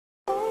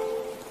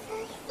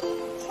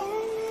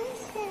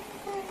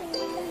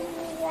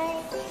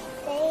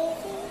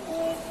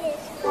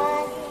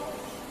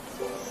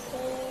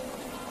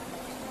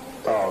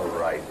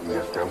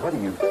what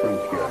do you think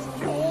you're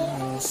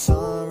doing?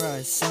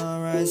 Sunrise,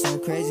 sunrise, no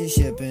crazy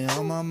shit been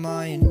on my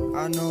mind.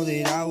 I know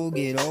that I will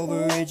get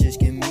over it, just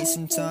give me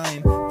some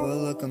time. But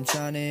look, I'm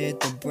trying to hit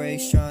the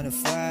brakes, trying to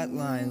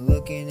flatline.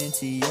 Looking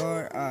into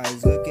your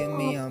eyes, look at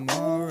me, I'm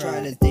alright.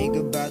 Try to think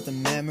about the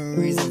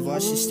memories of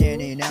us just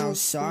standing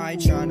outside,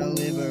 trying to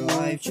live our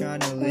life, trying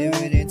to live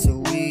it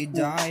until we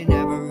die.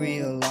 Never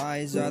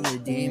realize all the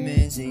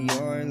demons in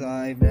your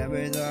life.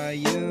 Never thought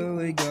you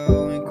would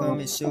go and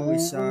commit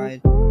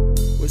suicide.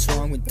 What's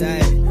wrong with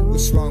that?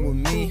 What's wrong with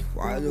me?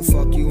 Why the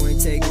fuck you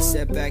ain't take a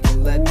step back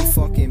and let me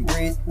fucking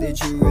breathe? Did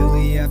you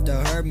really have to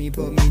hurt me?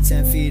 Put me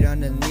 10 feet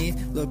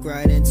underneath? Look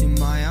right into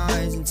my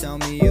eyes and tell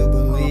me you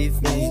believe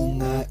me. Isn't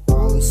that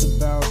all it's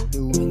about?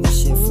 Doing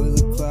this shit for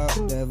the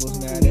clout. Devil's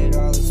mad at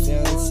all his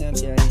failed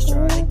attempts, yeah, he's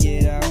trying to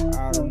get out.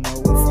 I don't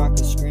know if I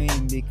can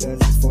scream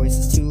because his voice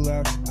is too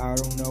loud. I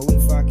don't know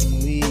if I can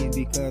leave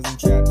because I'm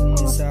trapped in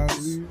this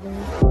house.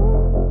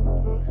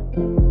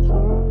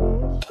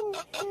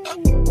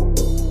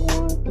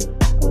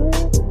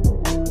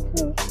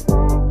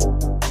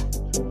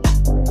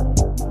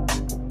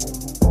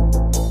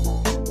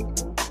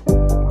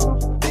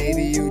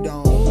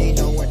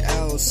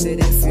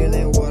 Sitting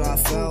feeling what I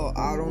felt.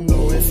 I don't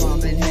know if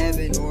I'm in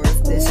heaven or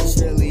if this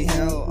is really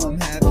hell. I'm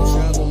having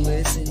trouble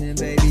listening,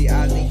 baby,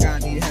 I think I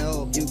need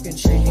help. You can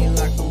treat me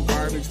like I'm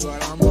garbage,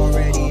 but I'm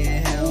already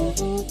in hell.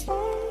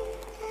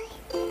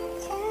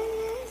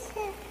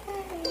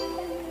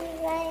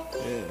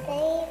 Yeah.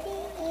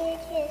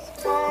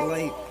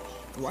 Like,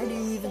 why do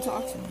you even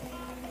talk to me?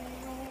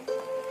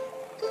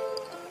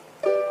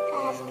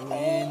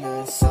 In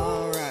the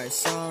sunrise,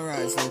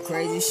 sunrise, no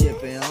crazy shit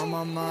been on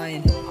my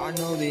mind. I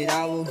know that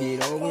I will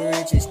get over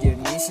it, just give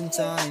me some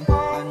time.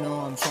 I know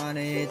I'm trying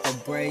to hit the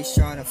brakes,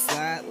 trying to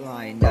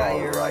flatline. Now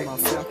you're on my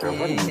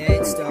fucking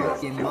head,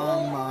 stuck in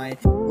my mind.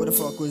 Where the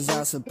fuck was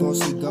I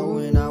supposed to go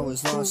when I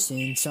was lost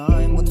in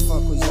time? What the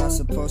fuck was I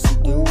supposed to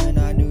do when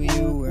I knew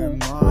you were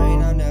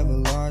mine? I never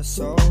lost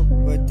hope,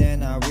 but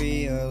then I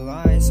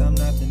realized I'm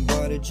nothing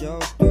but a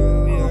joke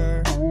through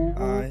your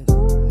eyes.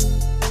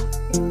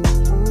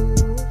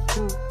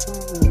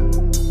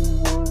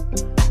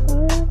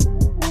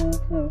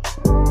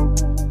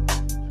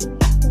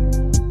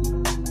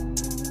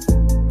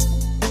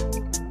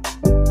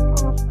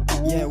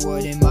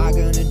 What am I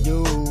gonna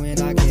do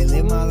when I can't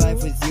live my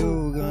life with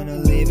you? Gonna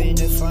live in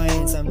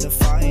defiance, I'm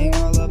defying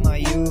all of my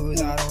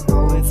youth. I don't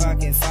know if I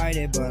can fight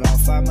it, but I'll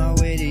fight my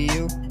way to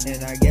you.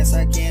 And I guess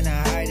I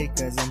cannot hide it,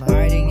 cause I'm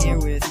hiding here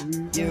with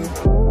you.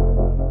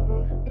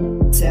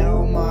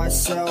 Tell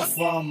myself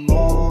I'm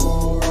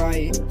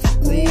alright,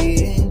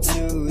 leading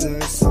to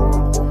the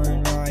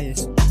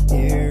sunrise,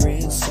 here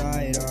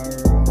inside our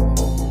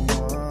own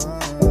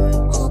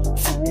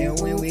minds. And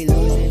when we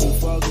lose into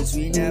focus,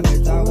 we never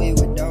thought we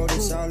would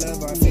notice all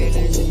of our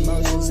feelings and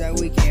emotions that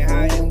we can't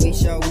hide, and we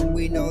show when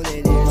we know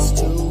that it's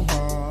too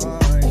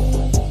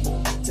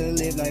hard to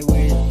live like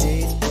with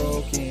these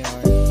broken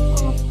hearts.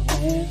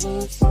 In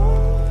the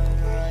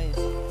sunrise,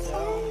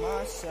 tell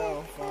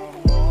myself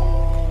I'm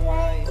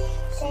alright,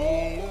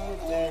 see you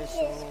there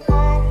so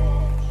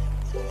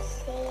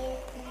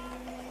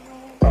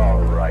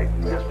Alright,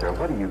 mister,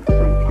 what do you think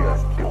you're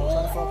doing?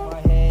 trying to fuck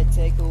my head,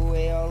 take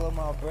away all of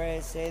my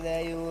bread. Say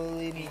that you will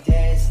leave me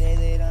dead, say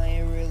that I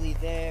ain't really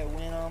there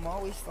when I'm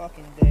always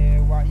fucking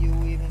there. Why you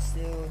even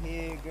still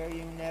here, girl?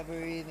 You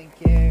never even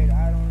cared.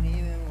 I don't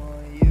even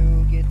want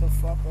you, get the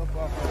fuck up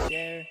off my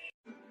chair.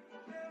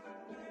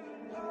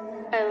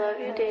 I love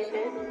you,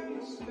 David.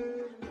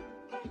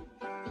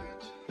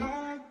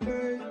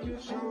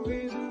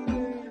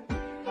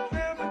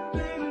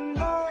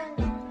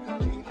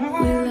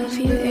 We love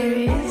you,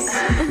 Eryxse.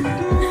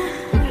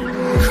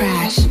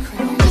 Crash.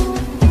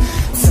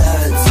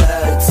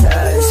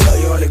 Tight, so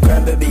you on the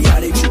ground, baby, I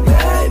need you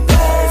bad,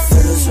 bad.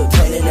 Feeling so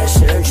pain and that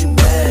shit hurt you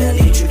bad. I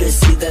need you to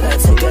see that I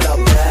take it all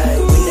back.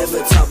 We never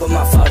talk, but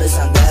my fault is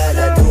I'm bad.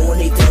 I do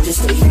anything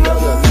just to hear your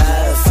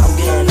laugh. I'm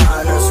getting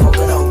high, I'm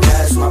smoking on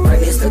gas. My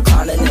brain is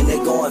declining and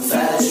it going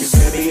fast. You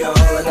gave me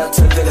all and I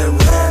took it and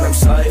ran. I'm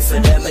sorry for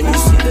that, man, you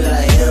see that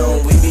I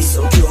am. We be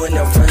so cute and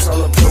your friends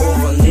all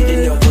approve. I'm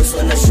needing your voice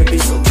when I should be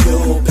so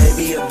cute.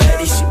 Baby, a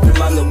baddie, she be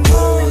my little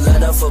boo.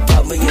 Let off a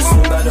pop, we get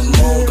swim by the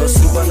moon. Go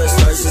sleep on the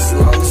stars as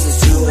long as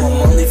it's you.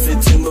 I'm only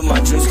 15, but my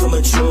dreams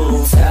coming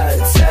true. Tight,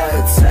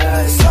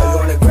 saw you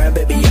on the ground,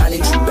 baby, I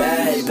need you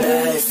bad,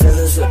 bad.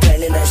 Feelings with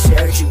pain and that shit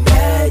hurt you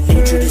bad.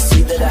 Need you to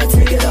see that I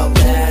take it all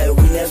bad.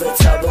 We never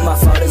talk, but my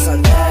fault is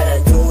I'm bad.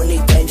 I do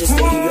anything just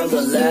to hear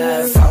your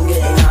laugh. I'm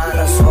getting high and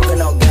I'm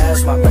smoking on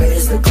gas. My brain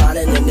is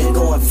declining and it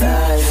going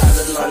fast. Out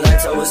of my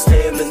nights, I would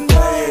stay up and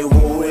think,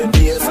 what would it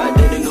be if I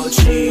didn't go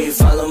cheat?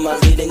 Follow my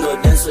lead and go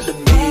dance with the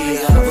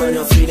beat. Hop on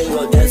your feet and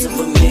go dancing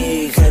for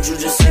me. Can't you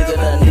just see that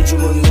I need you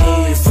with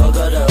me? Fuck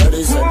all the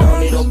others, I don't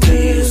need no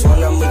peace.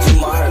 When I'm with you,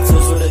 my heart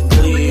fills with a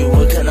glee.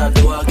 What can I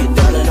do? I'll get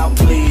down and I'll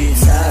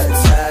please.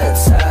 Tight,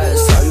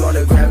 saw you on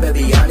the ground,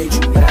 baby, I need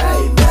you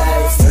bad,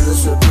 bad.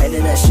 Feelings with pain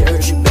and that shit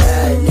hurt you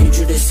bad. Need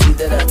you to see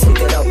that I take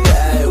it all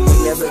bad.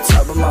 We never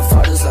talk, but my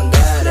fault is I'm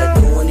bad. I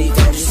do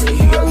anything just to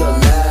hear your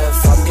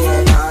laugh. I'm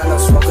getting high and I'm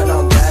smoking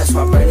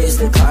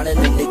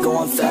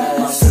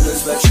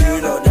promise, but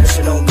you know that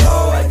shit don't go.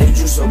 I did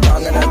you so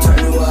wrong and I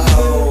turned you a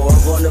hoe.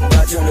 I'm on the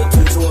block, turn a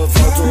 3 to a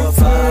 4 to a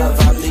 5.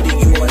 I'm needing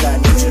you and I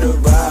need you to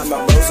ride.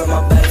 My bros on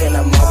my back and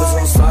I'm always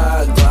on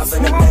slide. Glove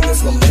in the bang,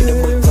 that's gon' make the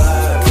book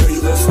glide. Pretty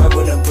little smirk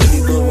with them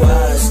pretty blue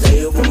eyes.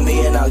 Stay up with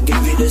me and I'll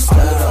give you this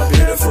love. I'm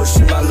beautiful,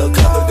 she my little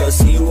cover girl.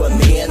 See you with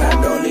me and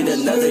I don't need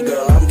another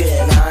girl. I'm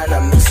getting high and I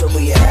miss what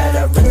we had.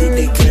 I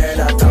really did care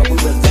and I thought we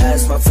would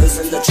last. My feels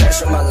in the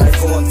trash and my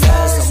life going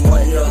fast. I'm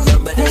wanting a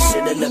little bit of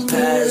shit in the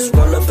past.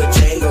 Roll up a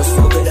chain, go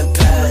smoke it and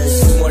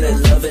pass. You wanted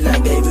love and I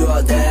gave you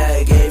all that.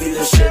 I gave you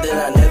the shit that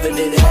I never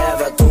did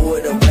have. I threw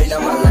it away, now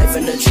my life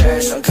in the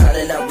trash. I'm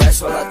counting out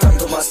racks while I thumb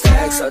through my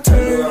stacks. I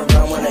turn you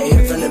around when I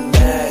hear from the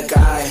back.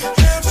 I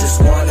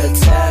just wanna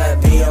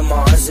tap, be on my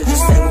arms and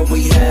just think what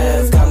we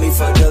have. Got me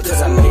fucked up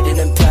cause I made it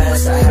in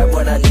past. I had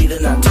what I needed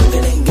and I took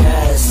it in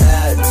gas.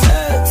 Tap,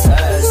 tap,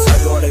 tap.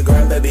 Saw you on the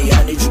ground, baby,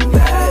 I need you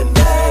bad,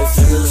 bad.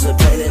 Feels the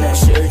pain and I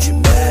shared you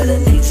bad. I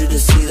need you to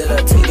see that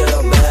I take it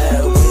all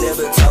back. We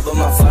never talk but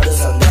my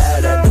father's on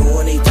that. I do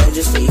anything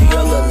just to hear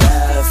your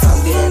laugh.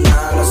 I'm getting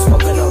high, I'm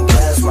smoking on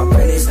gas. My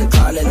brain is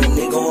declining and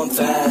they going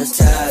fast.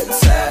 Tap,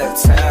 tap,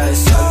 tap.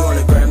 Saw you on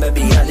the ground,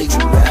 baby, I need you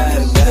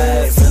bad,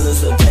 bad.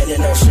 Feels the pain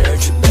and I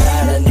shared you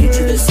bad. I need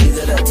you to see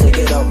that I take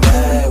it all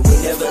back. We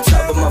never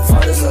talk but my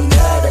father's on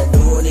that. I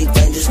do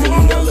anything just to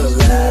hear your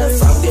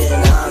laugh. I'm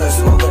getting high, I'm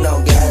smoking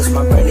on gas.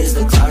 My brain is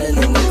declining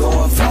and they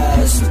going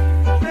fast.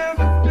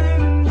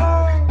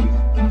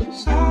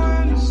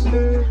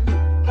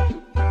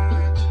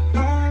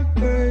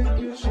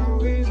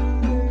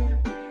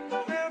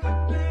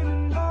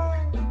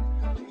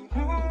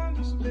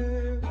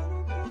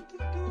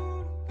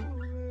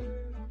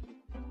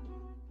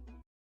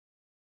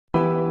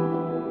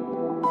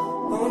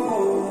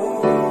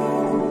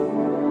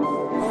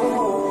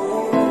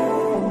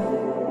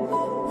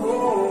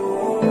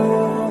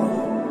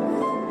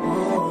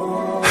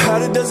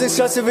 Had a dozen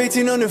shots of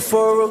 18 under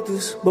 4, wrote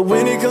this. But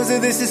when it comes to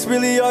this, it's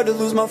really hard to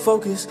lose my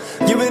focus.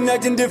 You've been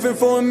acting different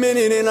for a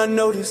minute and I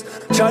noticed.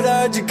 Try to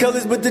hide your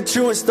colors but the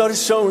truant started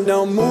showing.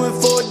 Now I'm moving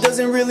forward,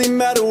 doesn't really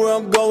matter where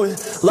I'm going.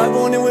 Life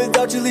on it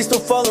without you, at least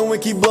don't follow and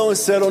keep blowing.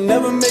 Said I'll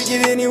never make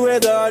it anywhere,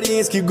 the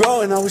audience keep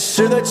growing. I was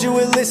sure that you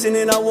would listen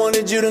and I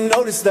wanted you to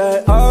notice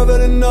that I've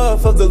had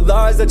enough of the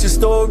lies that your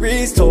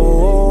stories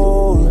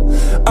told.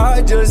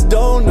 I just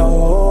don't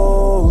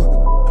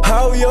know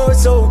how you're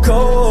so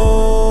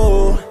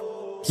cold.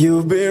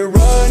 You've been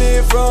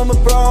running from a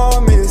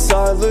promise.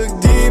 I look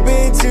deep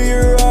into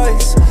your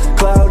eyes,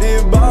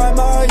 clouded by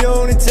my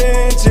own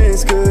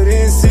intentions.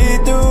 Couldn't see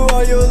through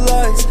all your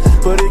lies,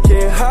 but it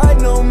can't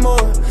hide no more.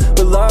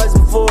 The lies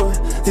before,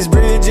 these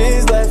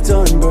bridges left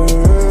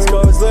unburned.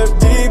 Scars left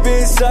deep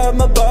inside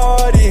my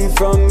body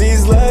from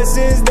these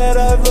lessons that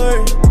I've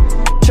learned.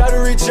 Try to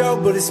reach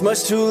out, but it's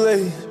much too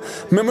late.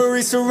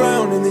 Memories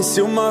surround and they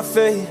seal my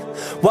fate.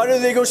 Why do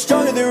they go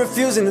stronger? They're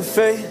refusing to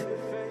fade.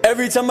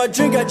 Every time I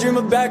drink, I dream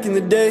of back in the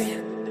day.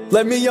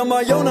 Left me on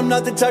my own, I'm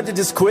not the type to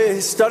just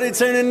quit. Started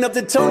turning up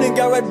the tone and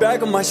got right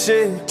back on my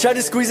shit. Tried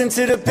to squeeze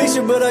into the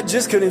picture, but I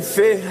just couldn't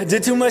fit. I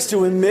did too much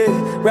to admit,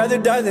 rather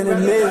die than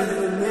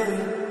admit.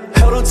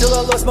 Held on till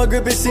I lost my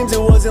grip, it seems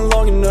it wasn't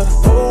long enough.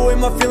 Pull away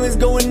my feelings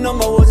going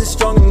numb, I wasn't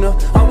strong enough.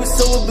 I was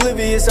so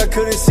oblivious, I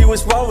couldn't see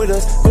what's wrong with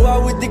us. Go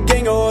out with the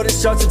gang, all the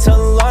shots and tell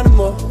them line them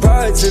up.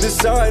 Pride to the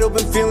side,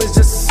 open feelings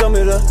just to sum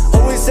it up.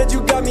 Always said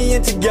you got me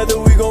in together,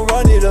 we gon'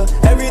 run it up.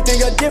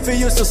 Everything I did for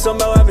you, so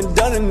somehow I haven't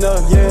done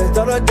enough. Yeah,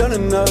 thought I'd done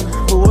enough,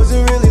 but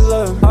wasn't really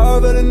love.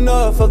 I've had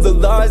enough of the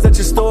lies that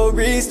your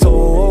stories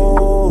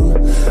told.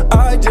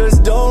 I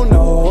just don't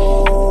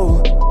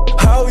know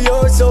how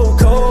you're so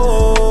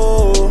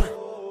cold.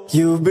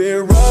 You've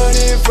been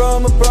running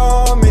from a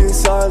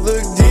promise. I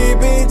look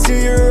deep into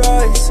your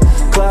eyes,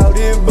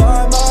 clouded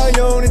by my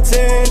own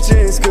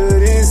intentions.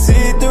 Couldn't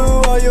see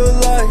through all your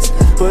lies,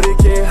 but it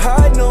can't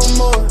hide no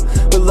more.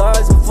 The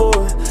lies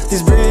before,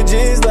 these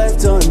bridges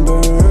left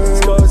unburned.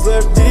 Scars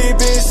left deep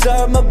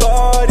inside my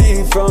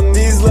body from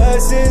these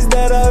lessons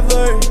that I've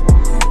learned.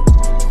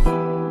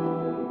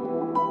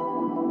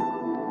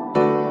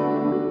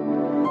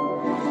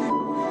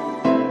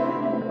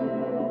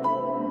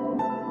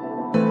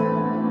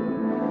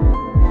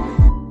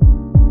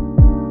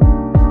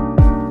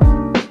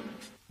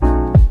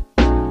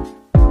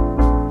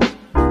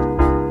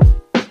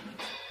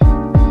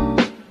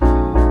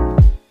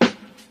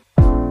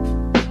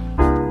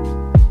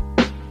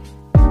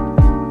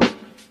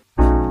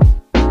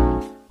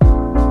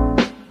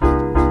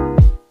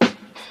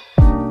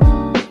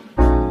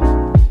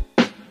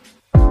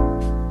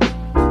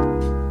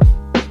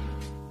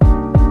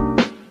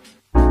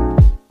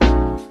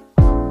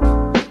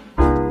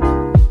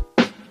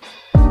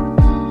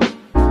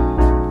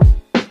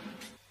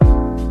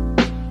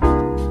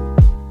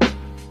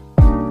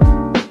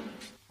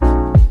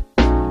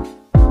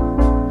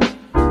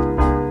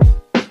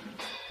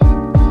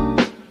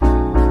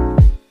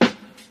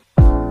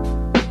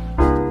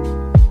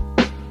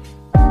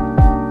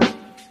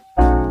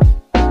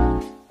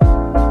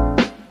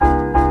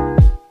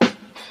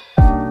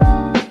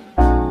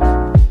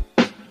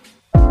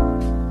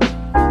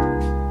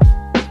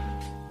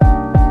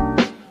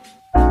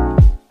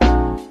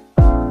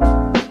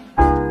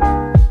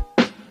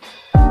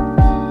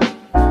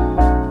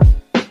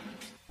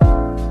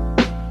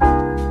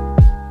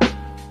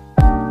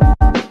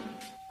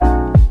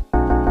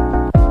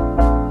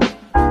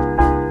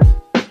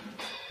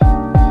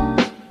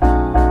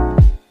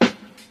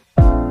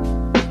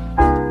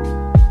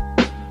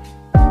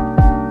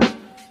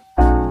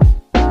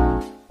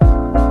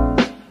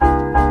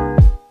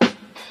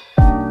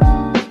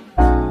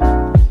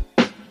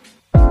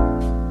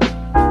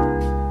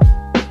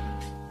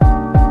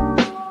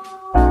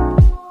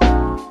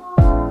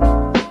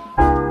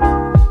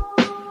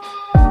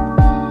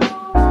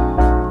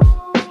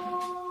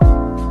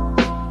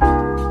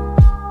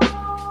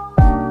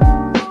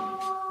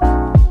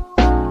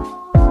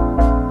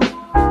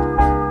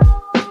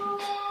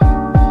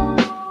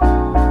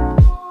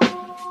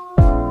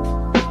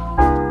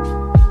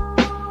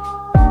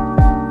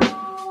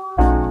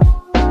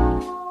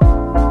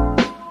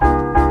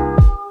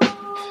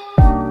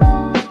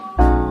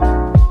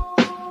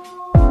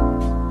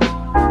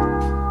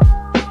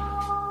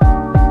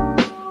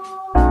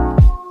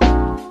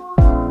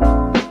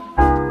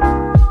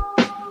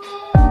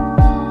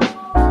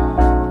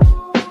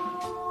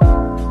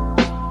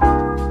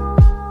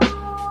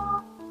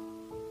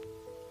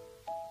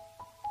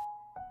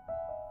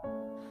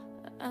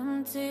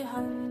 empty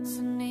hearts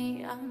and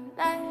neon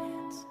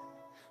lights.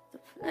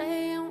 They're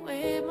playing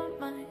with my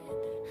mind.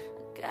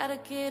 I gotta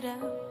get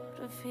out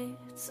of here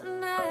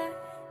tonight.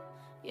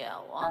 Yeah, I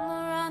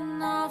wanna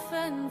run off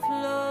and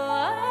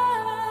float.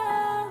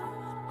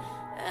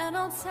 And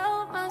I'll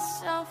tell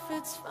myself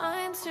it's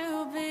fine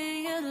to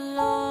be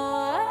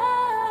alone,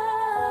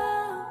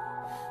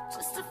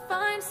 just to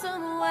find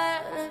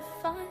somewhere that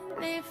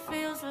finally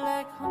feels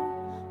like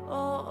home.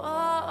 Oh,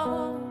 oh,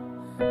 oh.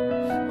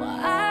 Well,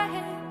 I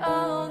hate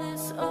all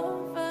this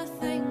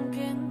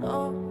overthinking.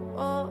 Oh,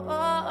 oh,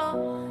 oh, oh.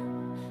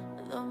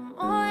 The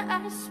more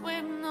I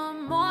swim, the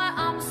more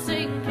I'm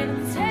sinking.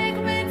 Take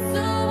me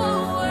to a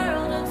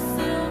world of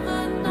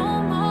silver. No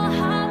more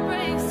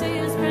heartbreaks,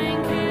 tears,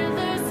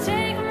 painkillers.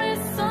 Take me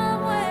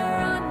somewhere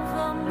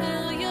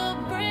unfamiliar.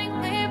 Bring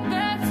me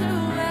back to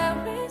where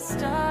we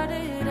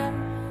started out.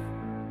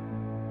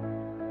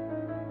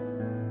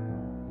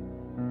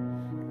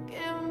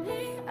 Get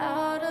me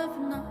out of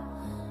now,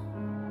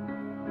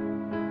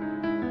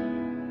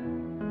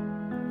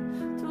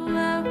 to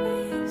where we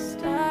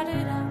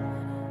started out.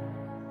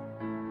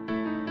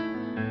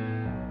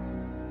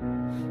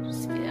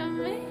 Just get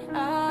me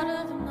out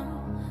of now.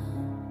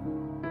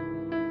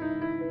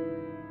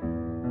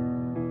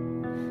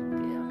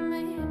 Get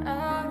me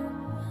out.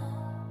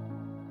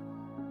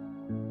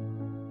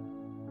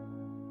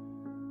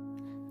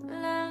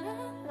 La la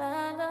la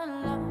la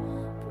la.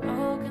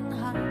 Broken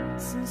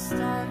hearts and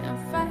starting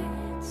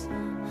fights,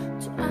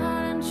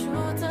 trying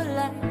truth to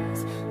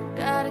lies.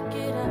 Gotta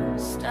get up,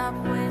 stop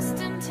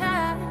wasting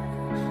time.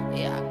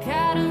 Yeah, I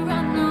gotta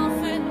run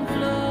off and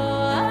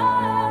float.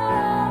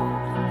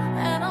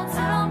 And I'll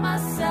tell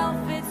myself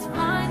it's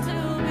fine to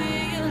be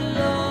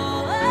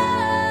alone,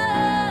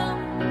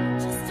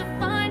 just to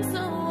find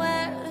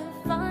somewhere that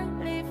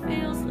finally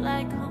feels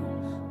like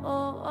home.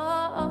 Oh,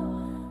 oh, oh.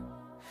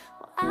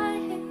 Well, I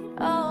hate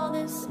all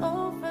this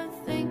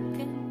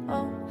overthinking.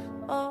 Oh,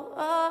 oh,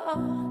 oh,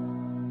 oh.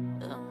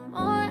 The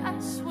more I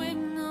swim,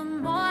 the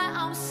more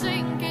I'm sick.